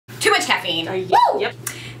caffeine. Woo! Yep.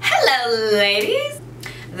 Hello, ladies.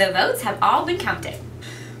 The votes have all been counted.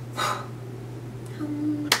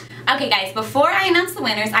 Okay guys, before I announce the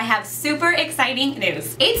winners, I have super exciting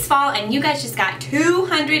news. It's fall and you guys just got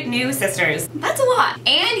 200 new sisters. That's a lot.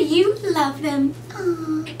 And you love them.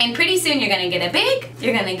 Aww. And pretty soon you're gonna get a big,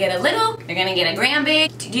 you're gonna get a little, you're gonna get a grand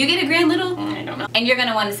big. Do you get a grand little? I don't know. And you're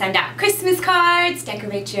gonna want to send out Christmas cards,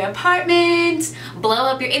 decorate your apartment, blow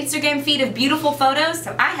up your Instagram feed of beautiful photos,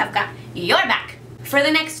 so I have got your back. For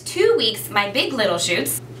the next 2 weeks, my big little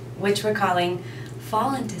shoots, which we're calling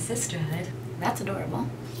Fall into Sisterhood, that's adorable,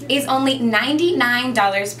 is only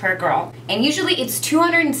 $99 per girl. And usually it's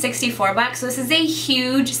 $264, so this is a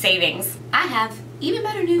huge savings. I have even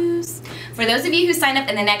better news. For those of you who sign up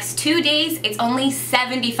in the next 2 days, it's only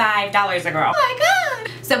 $75 a girl. Oh my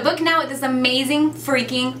god! So book now at this amazing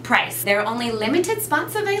freaking price. There are only limited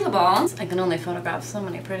spots available. I can only photograph so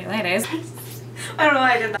many pretty ladies. I don't know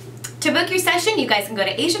why I did that. To book your session, you guys can go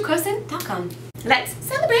to asiakosin.com. Let's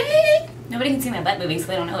celebrate! Nobody can see my butt moving, so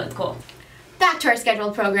they don't know it's cool. Back to our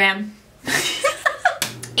scheduled program.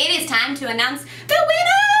 It is time to announce the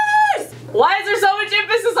winners! Why is there so much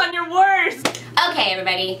emphasis on your words? Okay,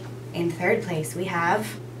 everybody. In third place, we have,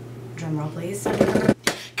 drumroll please, Kai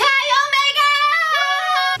Omega!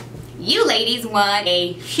 You ladies won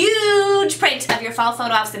a huge print of your fall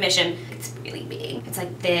photo op submission. It's really big. It's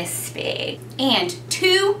like this big. And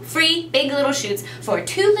 2 free big little shoots for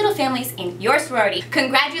 2 little families in your sorority.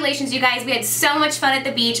 Congratulations, you guys. We had so much fun at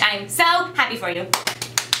the beach. I'm so happy for you.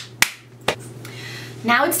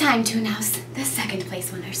 Now it's time to announce the second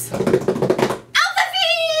place winners. Alpha Phi!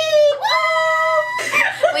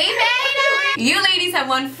 Woo! We made it! You ladies have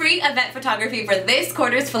won free event photography for this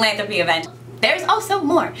quarter's philanthropy event. There's also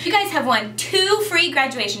more. You guys have won 2 free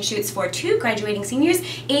graduation shoots for 2 graduating seniors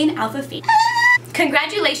in Alpha Phi.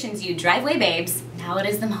 Congratulations, you driveway babes. Now it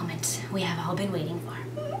is the moment we have all been waiting for.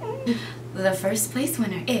 The first place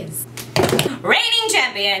winner is reigning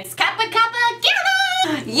champions, Kappa Kappa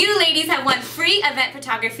Gamma! You ladies have won free event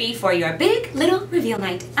photography for your big little reveal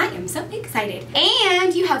night. I am so excited.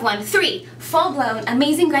 And you have won 3 full-blown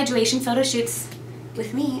amazing graduation photo shoots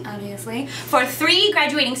with me, obviously, for 3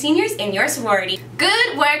 graduating seniors in your sorority.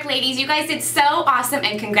 Good work, ladies. You guys did so awesome,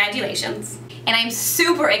 and congratulations. And I'm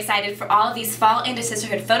super excited for all of these Fall into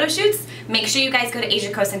Sisterhood photo shoots. Make sure you guys go to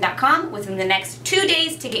asiakosin.com within the next 2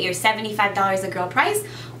 days to get your $75 a girl price,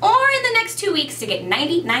 or in the next 2 weeks to get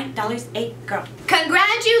 $99 a girl.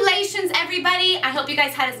 Congratulations, everybody. I hope you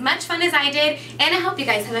guys had as much fun as I did, and I hope you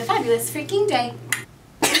guys have a fabulous freaking day.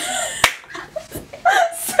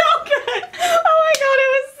 So good. Oh my god, it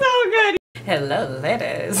was so good. Hello,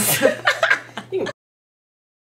 ladies.